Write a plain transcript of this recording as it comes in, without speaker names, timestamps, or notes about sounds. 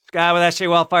Scott with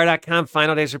SJWellfire.com.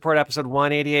 Final Days Report, episode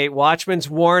 188. Watchman's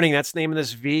Warning. That's the name of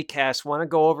this VCast. Want to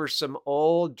go over some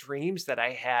old dreams that I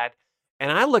had.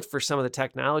 And I looked for some of the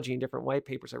technology in different white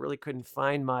papers. I really couldn't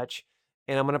find much.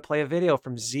 And I'm going to play a video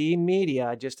from Z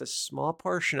Media, just a small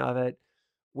portion of it,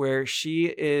 where she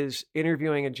is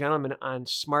interviewing a gentleman on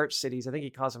smart cities. I think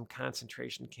he calls them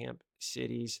concentration camp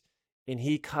cities. And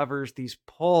he covers these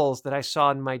polls that I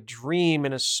saw in my dream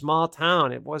in a small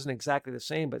town. It wasn't exactly the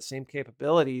same, but same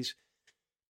capabilities.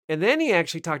 And then he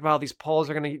actually talked about how these polls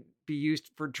are going to be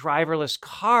used for driverless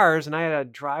cars. And I had a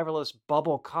driverless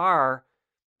bubble car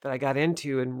that I got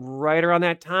into. And right around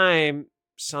that time,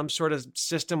 some sort of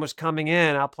system was coming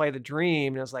in. I'll play the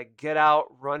dream. And I was like, get out,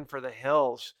 run for the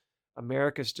hills.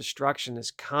 America's destruction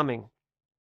is coming.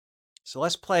 So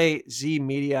let's play Z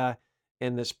Media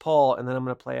in this poll, and then I'm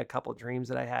going to play a couple dreams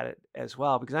that I had as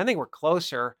well, because I think we're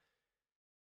closer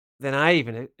than I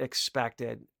even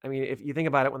expected. I mean, if you think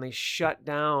about it, when they shut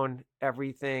down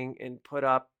everything and put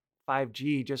up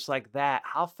 5G just like that,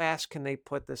 how fast can they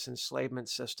put this enslavement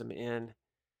system in?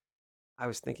 I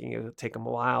was thinking it would take them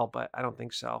a while, but I don't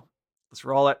think so. Let's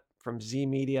roll it from Z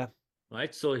Media.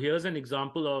 Right. So here's an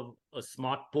example of a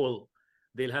smart pole.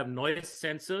 They'll have noise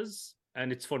sensors, and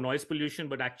it's for noise pollution,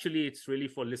 but actually it's really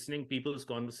for listening people's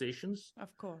conversations.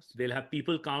 Of course. They'll have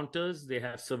people counters. They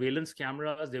have surveillance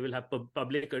cameras. They will have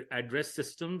public address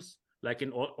systems, like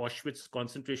in Auschwitz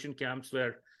concentration camps,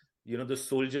 where the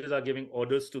soldiers are giving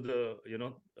orders to the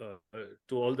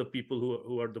to all the people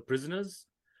who are the prisoners.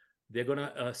 They're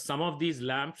gonna some of these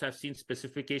lamps have seen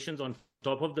specifications on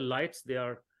top of the lights. They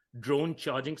are drone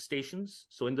charging stations.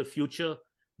 So in the future,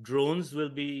 drones will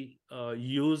be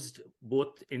used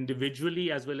both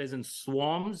individually as well as in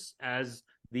swarms as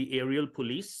the aerial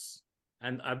police.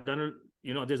 And I've done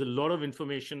there's a lot of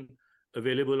information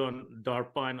available on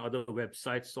DARPA and other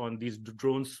websites on these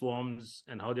drone swarms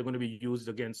and how they're going to be used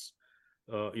against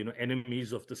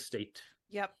enemies of the state.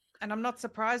 Yep. And I'm not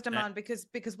surprised, Aman,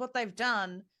 because what they've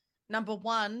done, number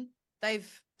one, they've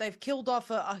killed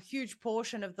off a huge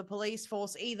portion of the police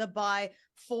force, either by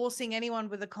forcing anyone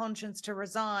with a conscience to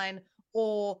resign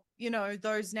or,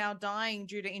 those now dying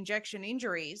due to injection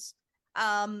injuries.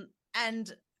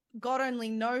 And God only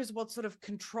knows what sort of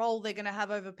control they're going to have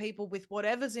over people with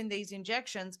whatever's in these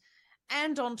injections.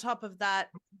 And on top of that,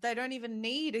 they don't even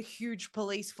need a huge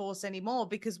police force anymore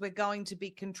because we're going to be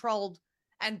controlled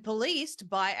and policed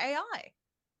by AI.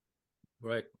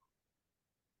 Right.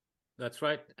 That's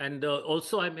right. And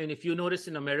also, I mean, if you notice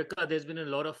in America, there's been a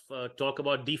lot of talk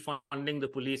about defunding the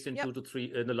police in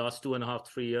in the last 2.5,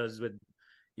 3 years with,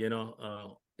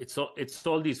 it's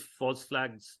all these false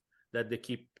flags that they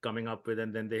keep coming up with,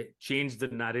 and then they change the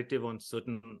narrative on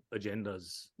certain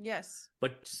agendas. Yes.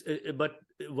 But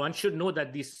one should know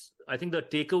that I think the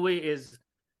takeaway is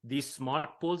these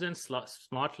smart poles and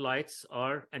smart lights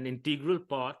are an integral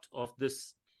part of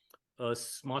this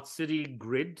smart city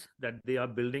grid that they are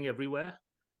building everywhere.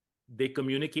 They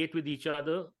communicate with each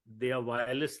other. They are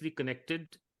wirelessly connected,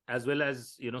 as well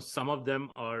as, some of them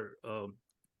are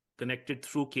connected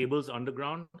through cables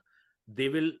underground.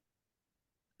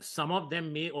 Some of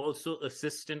them may also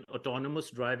assist in autonomous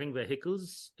driving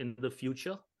vehicles in the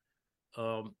future.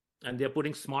 And they're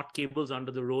putting smart cables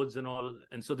under the roads and all.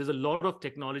 And so there's a lot of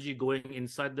technology going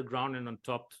inside the ground and on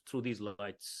top through these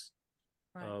lights.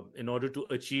 Right. In order to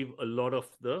achieve a lot of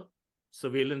the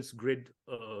surveillance grid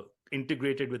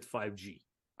integrated with 5G.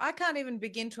 I can't even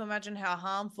begin to imagine how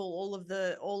harmful all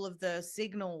of the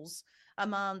signals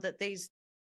that these.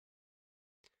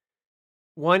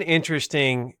 One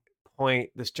interesting point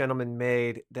this gentleman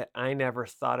made that I never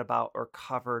thought about or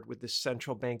covered with the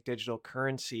central bank digital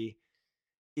currency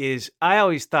is I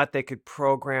always thought they could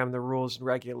program the rules and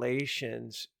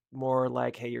regulations more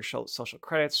like, hey, your social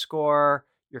credit score,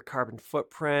 your carbon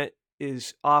footprint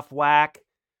is off whack,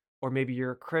 or maybe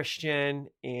you're a Christian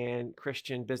and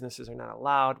Christian businesses are not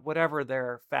allowed, whatever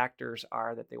their factors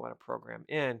are that they want to program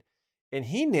in. And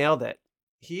he nailed it.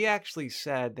 He actually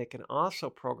said they can also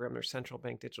program their central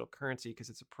bank digital currency because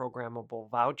it's a programmable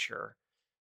voucher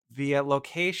via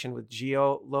location with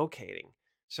geolocating.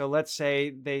 So let's say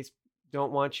they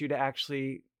don't want you to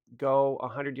actually go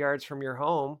 100 yards from your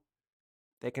home.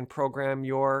 They can program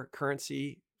your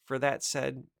currency for that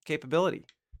said capability.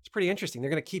 It's pretty interesting.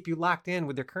 They're going to keep you locked in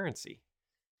with their currency.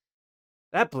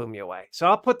 That blew me away. So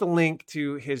I'll put the link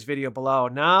to his video below.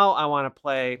 Now I want to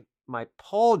play my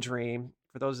poll dream.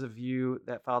 For those of you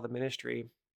that follow the ministry,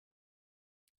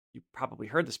 you probably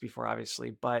heard this before,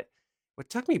 obviously, but what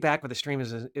took me back with the stream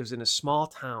is it was in a small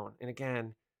town. And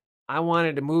again, I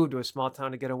wanted to move to a small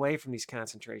town to get away from these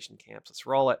concentration camps. Let's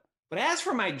roll it. But as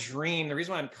for my dream, the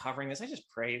reason why I'm covering this, I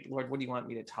just prayed, Lord, what do you want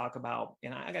me to talk about?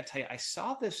 And I got to tell you, I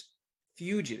saw this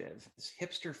fugitive, this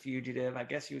hipster fugitive. I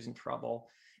guess he was in trouble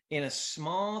in a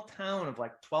small town of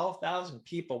like 12,000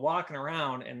 people walking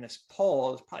around. And this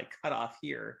pole was probably cut off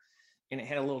here. And it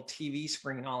had a little TV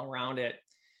screen all around it.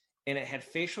 And it had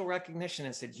facial recognition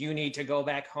and said, you need to go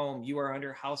back home. You are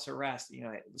under house arrest. You know,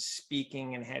 it was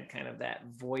speaking and had kind of that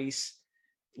voice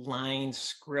line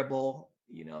scribble,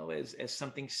 you know, as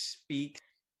something speak.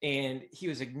 And he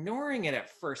was ignoring it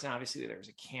at first. And obviously there was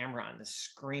a camera on the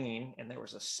screen and there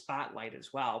was a spotlight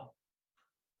as well.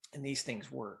 And these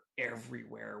things were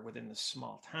everywhere within the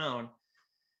small town.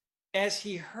 As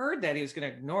he heard that, he was going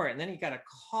to ignore it. And then he got a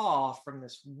call from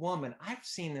this woman. I've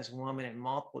seen this woman in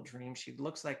multiple dreams. She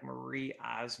looks like Marie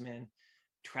Osmond,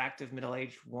 attractive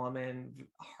middle-aged woman,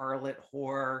 harlot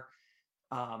whore.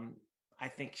 I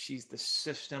think she's the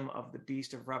system of the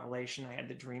beast of Revelation. I had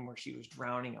the dream where she was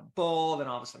drowning a bull. Then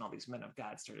all of a sudden, all these men of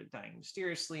God started dying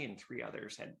mysteriously, and 3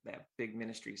 others had big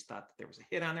ministries thought that there was a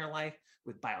hit on their life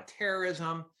with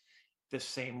bioterrorism. This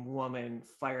same woman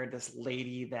fired this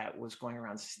lady that was going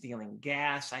around stealing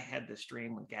gas. I had this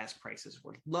dream when gas prices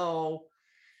were low.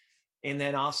 And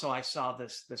then also I saw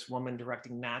this woman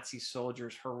directing Nazi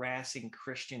soldiers harassing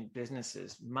Christian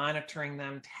businesses, monitoring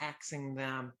them, taxing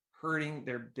them, hurting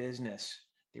their business.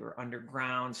 They were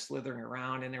underground, slithering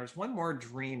around. And there was one more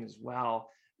dream as well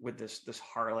with this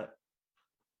harlot.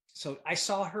 So I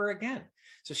saw her again.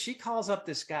 So she calls up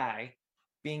this guy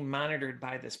being monitored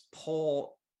by this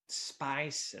Pole spy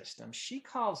system. She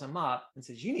calls him up and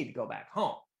says, you need to go back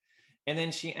home. And then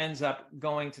she ends up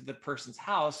going to the person's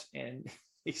house and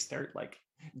they start like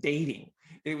dating.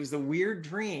 It was a weird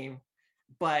dream,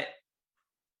 but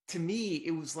to me,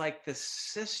 it was like the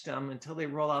system until they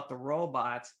roll out the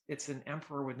robots. It's an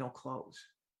emperor with no clothes.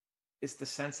 It's the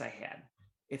sense I had.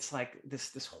 It's like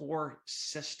this whore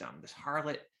system, this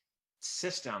harlot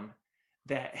system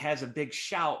that has a big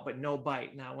shout but no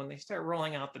bite. Now, when they start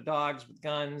rolling out the dogs with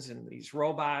guns and these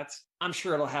robots, I'm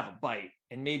sure it'll have a bite,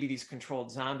 and maybe these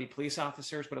controlled zombie police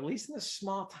officers. But at least in this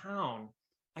small town,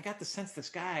 I got the sense this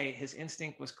guy, his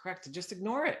instinct was correct to just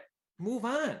ignore it, move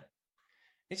on.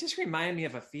 It just reminded me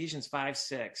of Ephesians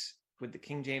 5:6 with the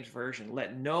King James Version.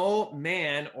 Let no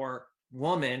man or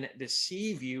woman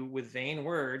deceive you with vain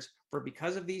words, for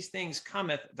because of these things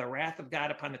cometh the wrath of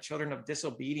God upon the children of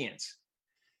disobedience.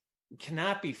 We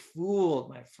cannot be fooled,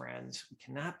 my friends. We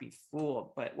cannot be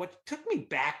fooled. But what took me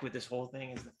back with this whole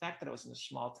thing is the fact that I was in a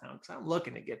small town, because I'm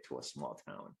looking to get to a small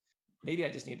town. Maybe I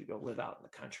just need to go live out in the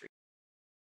country.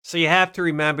 So you have to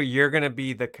remember, you're going to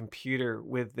be the computer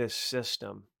with this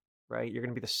system, right? You're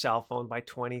going to be the cell phone by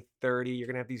 2030. You're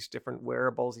going to have these different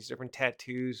wearables, these different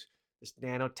tattoos, this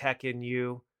nanotech in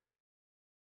you.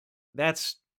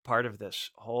 That's part of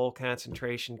this whole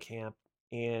concentration camp.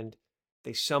 And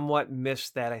they somewhat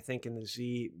missed that, I think, in the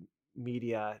Z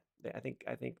media. I think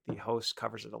the host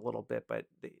covers it a little bit, but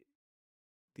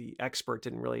the expert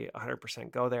didn't really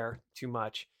 100% go there too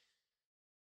much.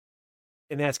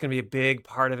 And that's going to be a big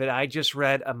part of it. I just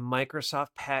read a Microsoft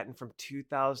patent from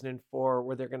 2004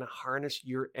 where they're going to harness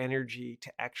your energy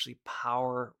to actually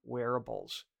power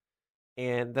wearables.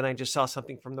 And then I just saw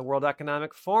something from the World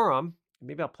Economic Forum.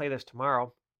 Maybe I'll play this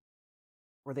tomorrow,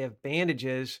 where they have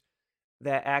bandages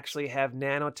that actually have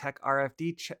nanotech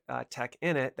RFD tech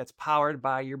in it that's powered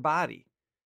by your body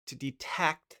to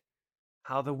detect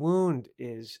how the wound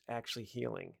is actually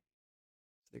healing.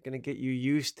 They're going to get you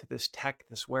used to this tech,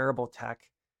 this wearable tech.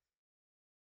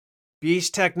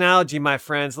 Beast technology, my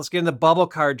friends. Let's get in the bubble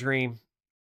car dream.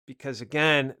 Because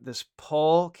again, this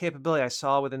pole capability I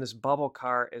saw within this bubble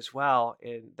car as well.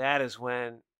 And that is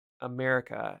when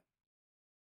America,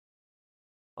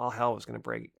 all hell was going to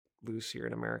break loose here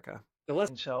in America.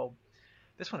 And so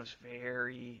this one was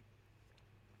very,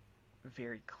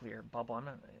 very clear. Bubble.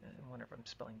 I wonder if I'm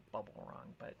spelling bubble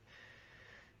wrong, but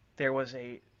there was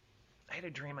I had a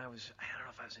dream. I don't know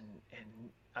if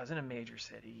I was in a major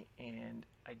city, and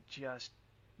I just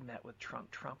met with Trump.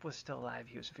 Trump was still alive.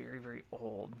 He was very, very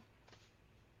old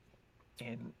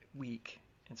and weak,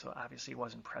 and so obviously he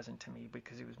wasn't present to me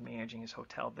because he was managing his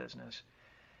hotel business.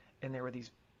 And there were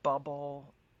these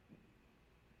bubble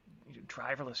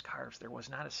driverless cars. There was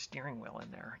not a steering wheel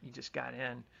in there. You just got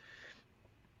in,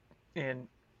 and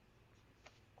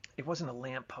it wasn't a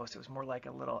lamppost. It was more like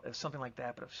it was something like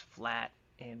that, but it was flat,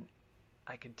 and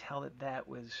I could tell that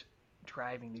was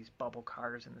driving these bubble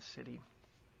cars in the city.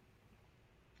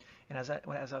 And as I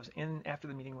was in after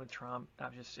the meeting with Trump, I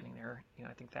was just sitting there.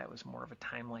 I think that was more of a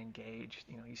timeline gauge.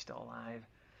 He's still alive,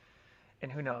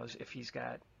 and who knows if he's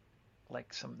got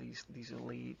like some of these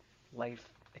elite life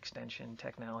extension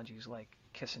technologies like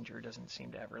Kissinger doesn't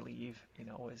seem to ever leave.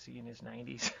 Is he in his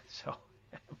 90s? So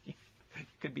I mean, it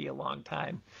could be a long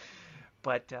time.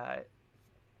 But I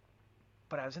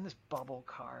was in this bubble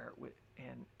car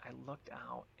and I looked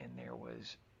out and there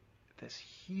was this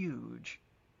huge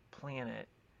planet.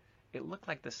 It looked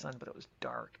like the sun, but it was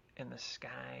dark, and the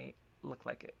sky looked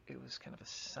like it was kind of a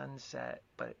sunset,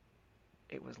 but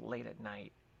it was late at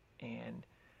night. And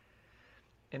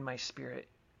in my spirit,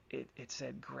 it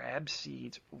said, grab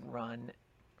seeds, run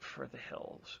for the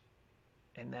hills.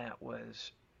 And that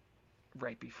was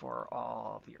right before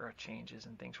all the earth changes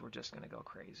and things were just going to go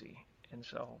crazy. And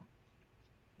so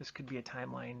this could be a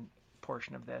timeline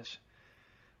portion of this.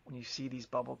 When you see these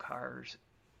bubble cars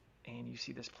and you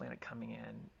see this planet coming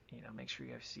in, make sure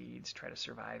you have seeds, try to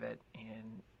survive it,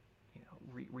 and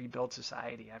rebuild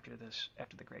society after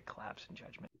the great collapse and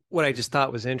judgment. What I just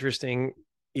thought was interesting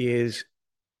is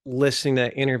listening to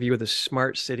that interview with the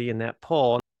smart city in that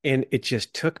poll, and it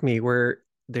just took me where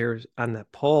there's on the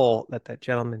poll that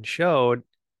gentleman showed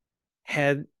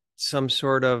had some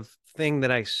sort of thing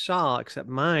that I saw, except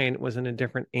mine was in a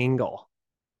different angle.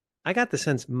 I got the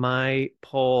sense my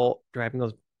poll driving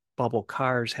those bubble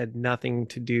cars had nothing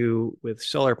to do with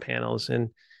solar panels,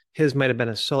 and his might have been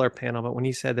a solar panel, but when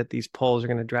he said that these poles are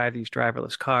going to drive these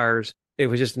driverless cars, it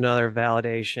was just another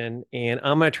validation. And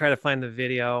I'm going to try to find the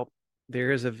video.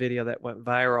 There is a video that went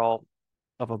viral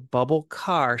of a bubble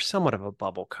car, somewhat of a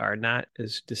bubble car, not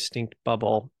as distinct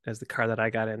bubble as the car that I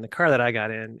got in. The car that I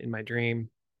got in my dream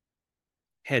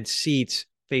had seats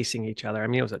facing each other. I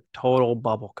mean, it was a total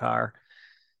bubble car.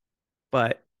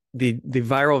 But the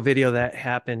viral video that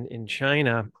happened in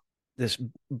China, this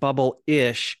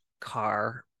bubble-ish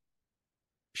car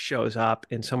shows up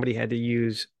and somebody had to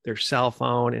use their cell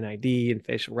phone and ID and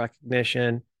facial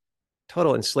recognition,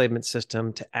 total enslavement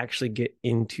system to actually get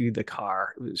into the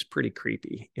car. It was pretty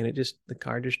creepy. And the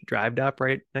car just drove up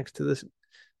right next to this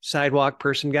sidewalk.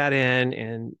 Person got in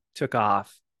and took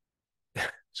off.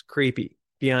 It's creepy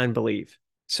beyond belief.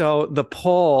 So the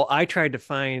poll, I tried to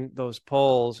find those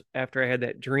polls after I had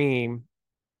that dream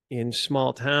in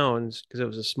small towns, because it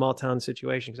was a small town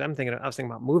situation. Because I was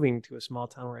thinking about moving to a small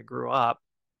town where I grew up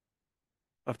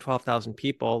of 12,000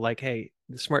 people. Like, hey,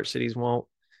 the smart cities won't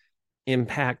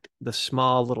impact the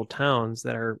small little towns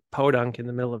that are podunk in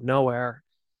the middle of nowhere.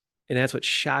 And that's what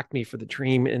shocked me for the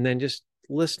dream. And then just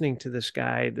listening to this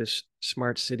guy, this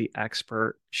smart city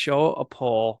expert, show a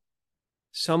poll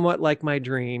somewhat like my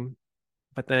dream,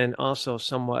 but then also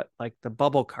somewhat like the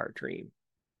bubble car dream.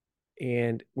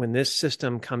 And when this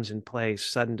system comes in place,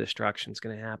 sudden destruction is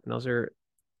going to happen. Those are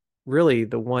really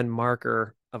the one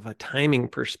marker of a timing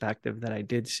perspective that I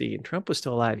did see. And Trump was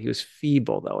still alive. He was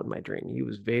feeble, though, in my dream. He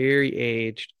was very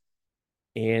aged,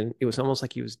 and it was almost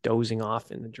like he was dozing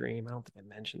off in the dream. I don't think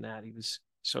I mentioned that. He was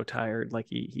so tired, like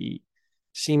he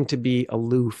seemed to be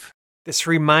aloof. This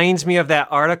reminds me of that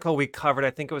article we covered,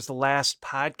 I think it was the last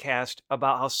podcast,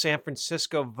 about how San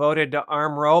Francisco voted to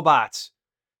arm robots.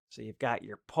 So you've got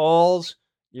your polls,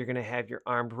 you're going to have your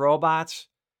armed robots.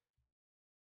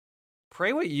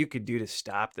 Pray what you could do to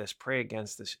stop this. Pray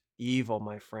against this evil,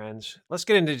 my friends. Let's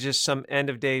get into just some end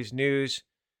of days news.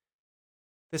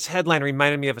 This headline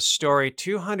reminded me of a story.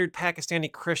 200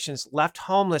 Pakistani Christians left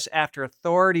homeless after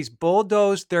authorities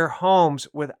bulldozed their homes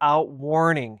without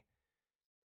warning.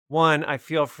 One, I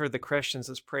feel for the Christians.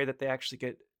 Let's pray that they actually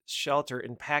get shelter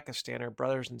in Pakistan, our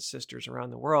brothers and sisters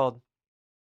around the world.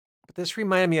 But this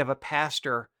reminded me of a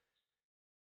pastor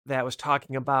that was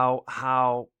talking about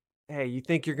how, hey, you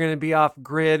think you're going to be off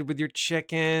grid with your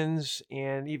chickens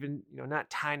and even, not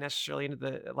tie necessarily into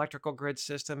the electrical grid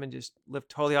system and just live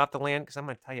totally off the land? Because I'm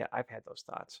going to tell you, I've had those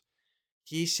thoughts.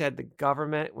 He said the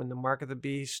government, when the mark of the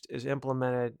beast is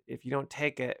implemented, if you don't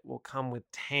take it, will come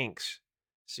with tanks.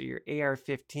 So your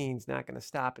AR-15 is not going to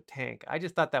stop a tank. I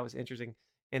just thought that was interesting.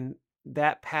 And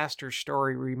that pastor's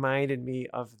story reminded me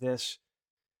of this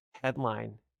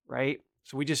headline, right?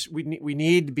 So we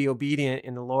need to be obedient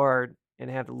in the Lord and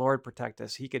have the Lord protect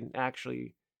us. He can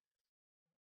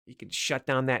shut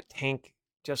down that tank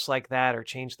just like that, or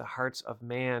change the hearts of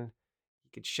man. He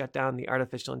could shut down the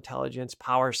artificial intelligence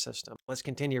power system. Let's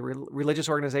continue. Religious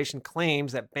organization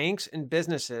claims that banks and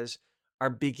businesses are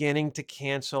beginning to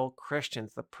cancel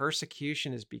Christians. The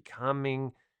persecution is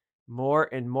becoming more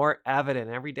and more evident.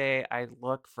 Every day I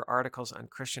look for articles on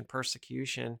Christian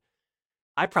persecution.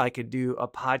 I probably could do a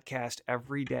podcast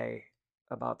every day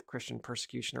about the Christian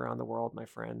persecution around the world, my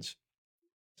friends.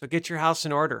 So get your house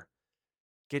in order.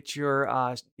 Get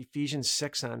your Ephesians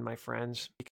 6 on, my friends.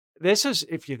 This is,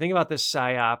 if you think about this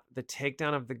PSYOP, the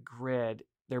takedown of the grid,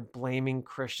 they're blaming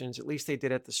Christians. At least they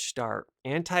did at the start.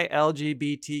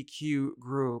 Anti-LGBTQ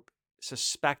group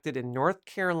suspected in North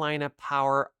Carolina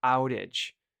power outage.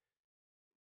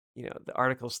 The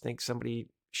articles think somebody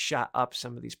shot up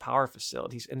some of these power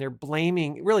facilities, and they're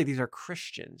blaming, really, these are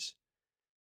Christians.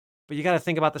 But you got to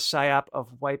think about the psyop of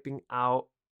wiping out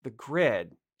the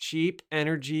grid. Cheap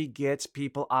energy gets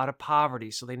people out of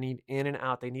poverty, so they need in and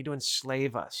out. They need to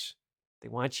enslave us. They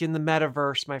want you in the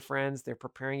metaverse, my friends. They're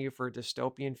preparing you for a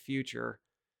dystopian future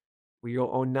where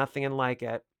you'll own nothing and like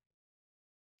it.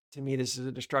 To me, this is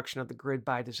a destruction of the grid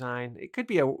by design. It could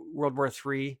be a World War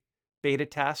III beta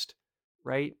test,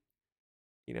 right?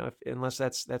 Unless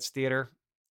that's theater.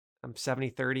 I'm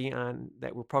 70-30 on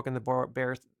that. We're poking the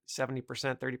bear 70%,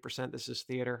 30%. This is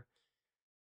theater.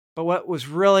 But what was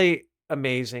really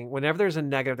amazing, whenever there's a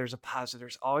negative, there's a positive.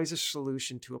 There's always a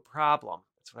solution to a problem.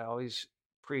 That's what I always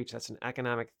preach. That's an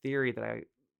economic theory that I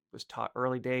was taught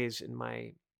early days when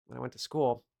I went to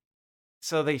school.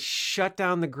 So they shut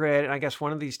down the grid. And I guess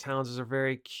one of these towns is a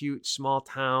very cute small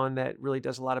town that really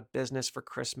does a lot of business for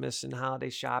Christmas and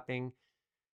holiday shopping.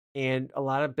 And a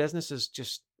lot of businesses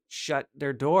just shut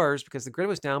their doors because the grid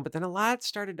was down. But then a lot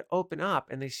started to open up,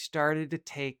 and they started to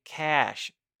take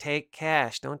cash. Take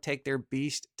cash. Don't take their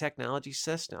beast technology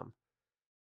system.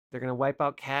 They're going to wipe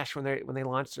out cash when they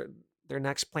launch their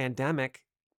next pandemic,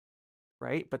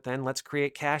 right? But then let's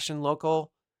create cash in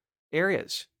local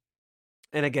areas.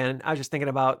 And again, I was just thinking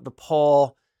about the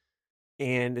poll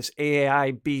and this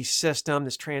AI beast system,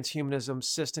 this transhumanism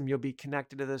system. You'll be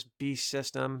connected to this beast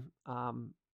system.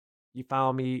 You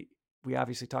follow me. We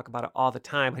obviously talk about it all the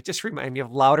time. It just reminded me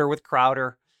of Louder with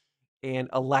Crowder and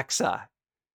Alexa,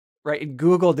 right? And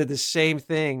Google did the same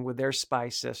thing with their spy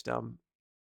system.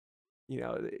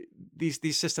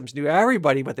 These systems knew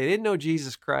everybody, but they didn't know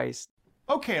Jesus Christ.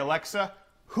 Okay, Alexa,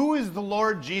 who is the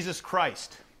Lord Jesus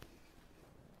Christ?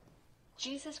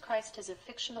 Jesus Christ is a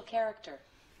fictional character.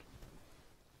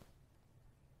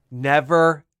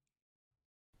 Never,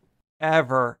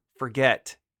 ever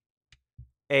forget.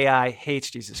 AI hates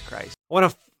Jesus Christ. I want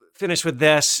to finish with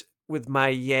this, with my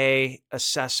yay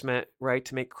assessment, right?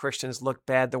 To make Christians look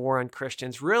bad, the war on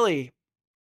Christians, really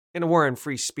in a war on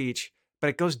free speech, but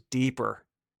it goes deeper.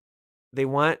 They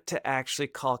want to actually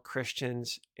call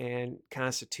Christians and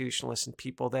constitutionalists and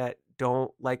people that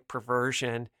don't like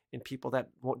perversion and people that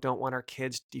don't want our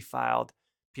kids defiled,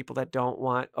 people that don't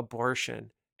want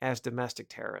abortion, as domestic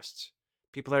terrorists.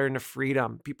 People that are into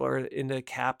freedom, people are into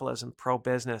capitalism,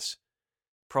 pro-business,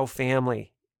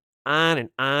 pro-family, on and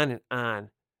on and on.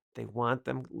 They want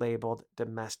them labeled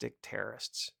domestic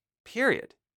terrorists,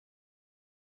 period.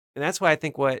 And that's why I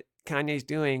think what Kanye's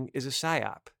doing is a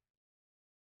psyop,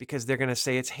 because they're going to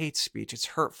say it's hate speech, it's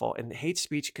hurtful, and hate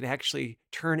speech could actually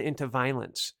turn into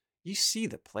violence. You see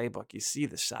the playbook, you see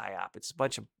the psyop. It's a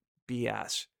bunch of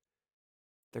BS.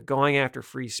 They're going after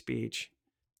free speech,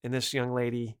 and this young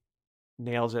lady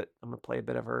nails it. I'm going to play a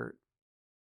bit of her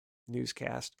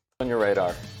newscast. On your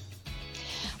radar.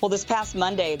 Well, this past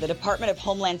Monday, the Department of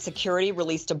Homeland Security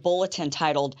released a bulletin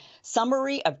titled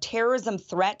Summary of Terrorism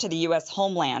Threat to the U.S.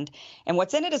 Homeland. And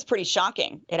what's in it is pretty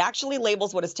shocking. It actually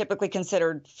labels what is typically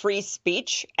considered free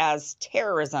speech as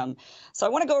terrorism. So I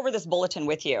want to go over this bulletin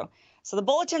with you. So the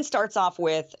bulletin starts off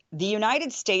with, the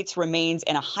United States remains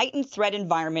in a heightened threat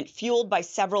environment fueled by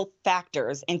several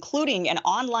factors, including an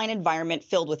online environment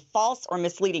filled with false or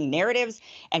misleading narratives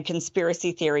and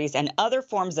conspiracy theories and other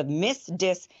forms of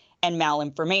dis, and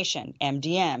malinformation,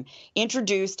 MDM,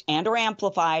 introduced and or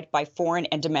amplified by foreign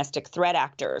and domestic threat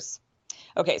actors.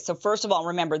 Okay, so first of all,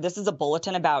 remember, this is a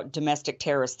bulletin about domestic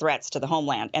terrorist threats to the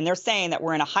homeland. And they're saying that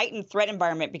we're in a heightened threat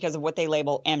environment because of what they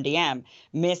label MDM,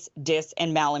 dis,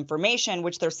 and malinformation,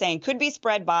 which they're saying could be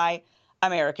spread by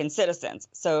American citizens.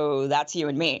 So that's you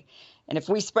and me. And if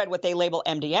we spread what they label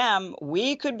MDM,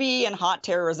 we could be in hot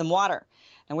terrorism water.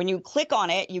 And when you click on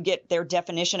it, you get their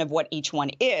definition of what each one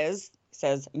is. It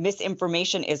says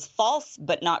misinformation is false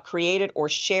but not created or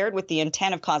shared with the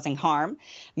intent of causing harm.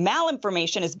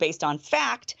 Malinformation is based on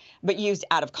fact but used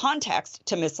out of context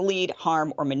to mislead,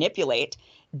 harm, or manipulate.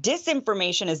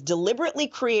 Disinformation is deliberately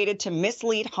created to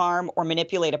mislead, harm, or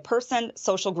manipulate a person,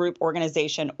 social group,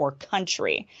 organization, or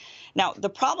country. Now, the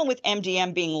problem with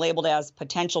MDM being labeled as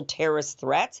potential terrorist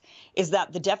threats is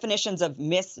that the definitions of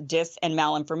dis, and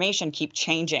malinformation keep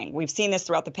changing. We've seen this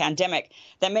throughout the pandemic,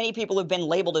 that many people who've been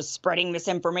labeled as spreading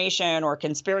misinformation or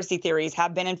conspiracy theories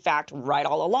have been, in fact, right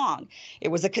all along. It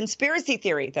was a conspiracy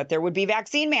theory that there would be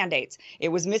vaccine mandates. It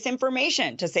was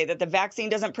misinformation to say that the vaccine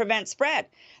doesn't prevent spread.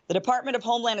 The Department of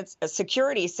Homeland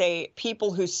Security say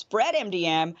people who spread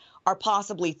MDM are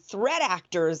possibly threat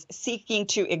actors seeking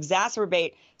to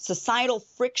exacerbate societal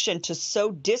friction to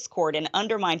sow discord and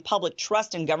undermine public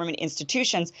trust in government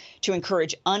institutions to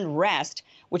encourage unrest,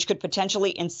 which could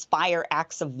potentially inspire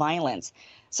acts of violence.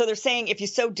 So they're saying if you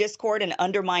sow discord and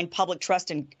undermine public trust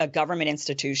in a government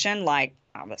institution like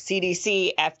the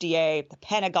CDC, FDA, the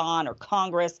Pentagon, or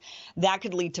Congress, that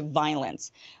could lead to violence,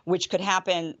 which could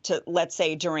happen to, let's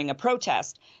say, during a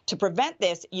protest. To prevent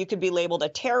this, you could be labeled a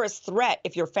terrorist threat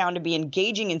if you're found to be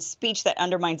engaging in speech that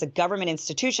undermines a government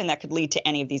institution that could lead to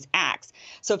any of these acts.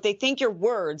 So if they think your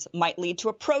words might lead to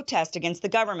a protest against the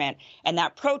government, and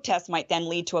that protest might then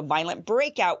lead to a violent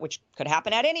breakout, which could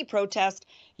happen at any protest,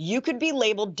 you could be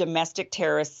labeled domestic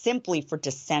terrorist simply for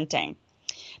dissenting.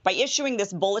 By issuing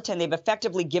this bulletin, they've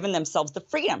effectively given themselves the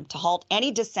freedom to halt any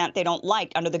dissent they don't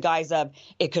like under the guise of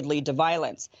it could lead to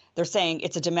violence. They're saying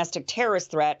it's a domestic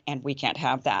terrorist threat, and we can't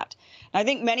have that. And I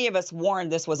think many of us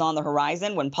warned this was on the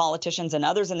horizon when politicians and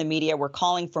others in the media were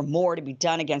calling for more to be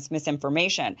done against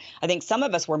misinformation. I think some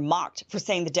of us were mocked for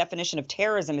saying the definition of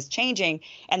terrorism is changing,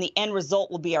 and the end result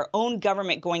will be our own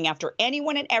government going after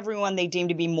anyone and everyone they deem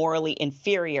to be morally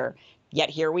inferior.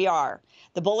 Yet here we are.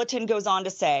 The bulletin goes on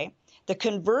to say, the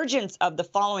convergence of the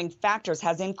following factors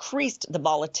has increased the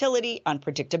volatility,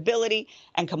 unpredictability,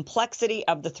 and complexity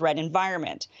of the threat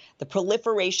environment. The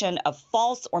proliferation of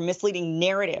false or misleading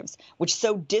narratives, which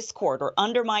sow discord or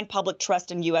undermine public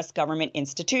trust in U.S. government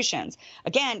institutions.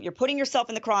 Again, you're putting yourself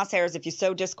in the crosshairs if you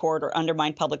sow discord or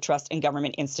undermine public trust in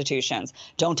government institutions.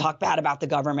 Don't talk bad about the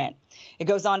government. It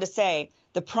goes on to say,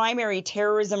 the primary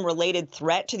terrorism-related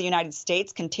threat to the United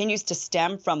States continues to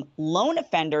stem from lone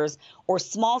offenders or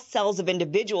small cells of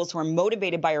individuals who are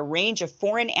motivated by a range of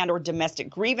foreign and or domestic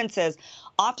grievances,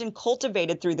 often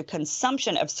cultivated through the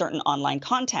consumption of certain online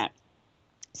content.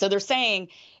 So they're saying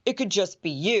it could just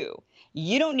be you.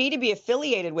 You don't need to be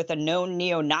affiliated with a known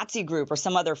neo-Nazi group or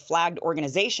some other flagged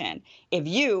organization. If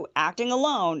you, acting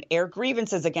alone, air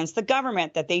grievances against the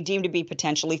government that they deem to be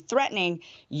potentially threatening,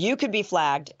 you could be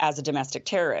flagged as a domestic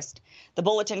terrorist. The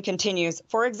bulletin continues,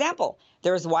 for example,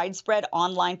 there is widespread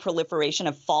online proliferation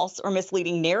of false or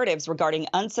misleading narratives regarding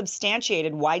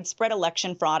unsubstantiated widespread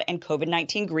election fraud and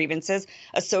COVID-19 grievances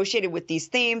associated with these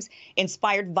themes,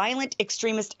 inspired violent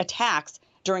extremist attacks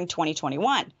during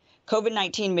 2021.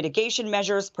 COVID-19 mitigation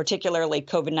measures, particularly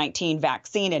COVID-19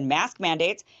 vaccine and mask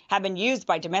mandates, have been used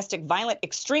by domestic violent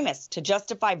extremists to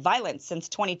justify violence since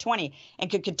 2020 and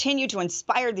could continue to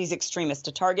inspire these extremists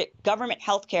to target government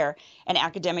healthcare and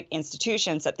academic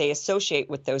institutions that they associate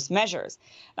with those measures.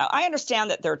 Now, I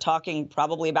understand that they're talking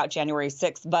probably about January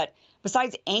 6th, but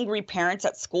besides angry parents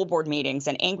at school board meetings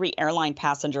and angry airline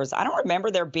passengers, I don't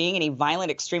remember there being any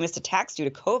violent extremist attacks due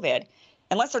to COVID.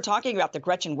 Unless they're talking about the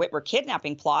Gretchen Whitmer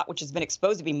kidnapping plot, which has been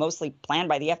exposed to be mostly planned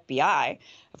by the FBI.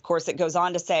 Of course, it goes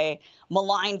on to say,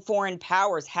 malign foreign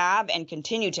powers have and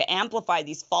continue to amplify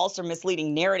these false or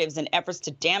misleading narratives in efforts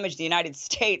to damage the United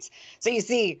States. So you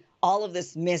see, all of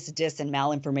this dis, and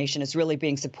malinformation is really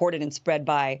being supported and spread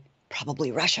by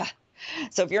probably Russia.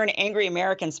 So if you're an angry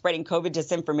American spreading COVID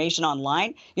disinformation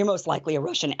online, you're most likely a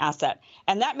Russian asset.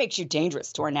 And that makes you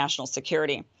dangerous to our national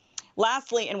security.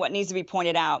 Lastly, and what needs to be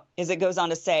pointed out, is it goes on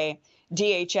to say,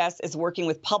 DHS is working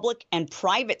with public and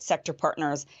private sector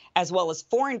partners, as well as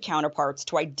foreign counterparts,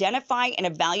 to identify and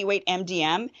evaluate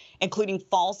MDM, including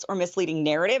false or misleading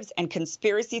narratives and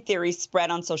conspiracy theories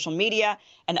spread on social media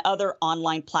and other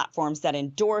online platforms that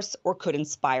endorse or could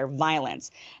inspire violence.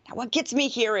 Now, what gets me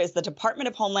here is the Department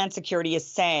of Homeland Security is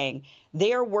saying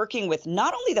they are working with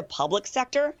not only the public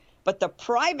sector, but the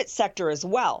private sector as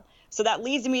well. So that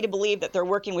leads me to believe that they're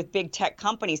working with big tech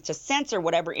companies to censor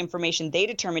whatever information they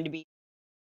determine to be.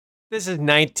 This is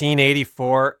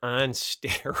 1984 on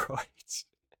steroids.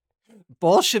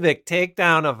 Bolshevik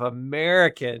takedown of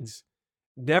Americans.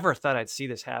 Never thought I'd see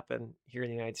this happen here in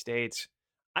the United States.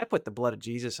 I put the blood of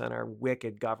Jesus on our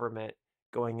wicked government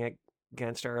going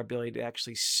against our ability to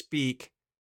actually speak.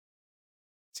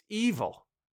 It's evil.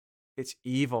 It's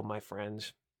evil, my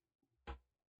friends.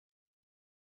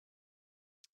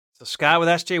 So Scott with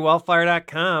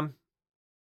sjwellfire.com.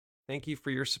 Thank you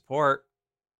for your support.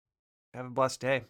 Have a blessed day.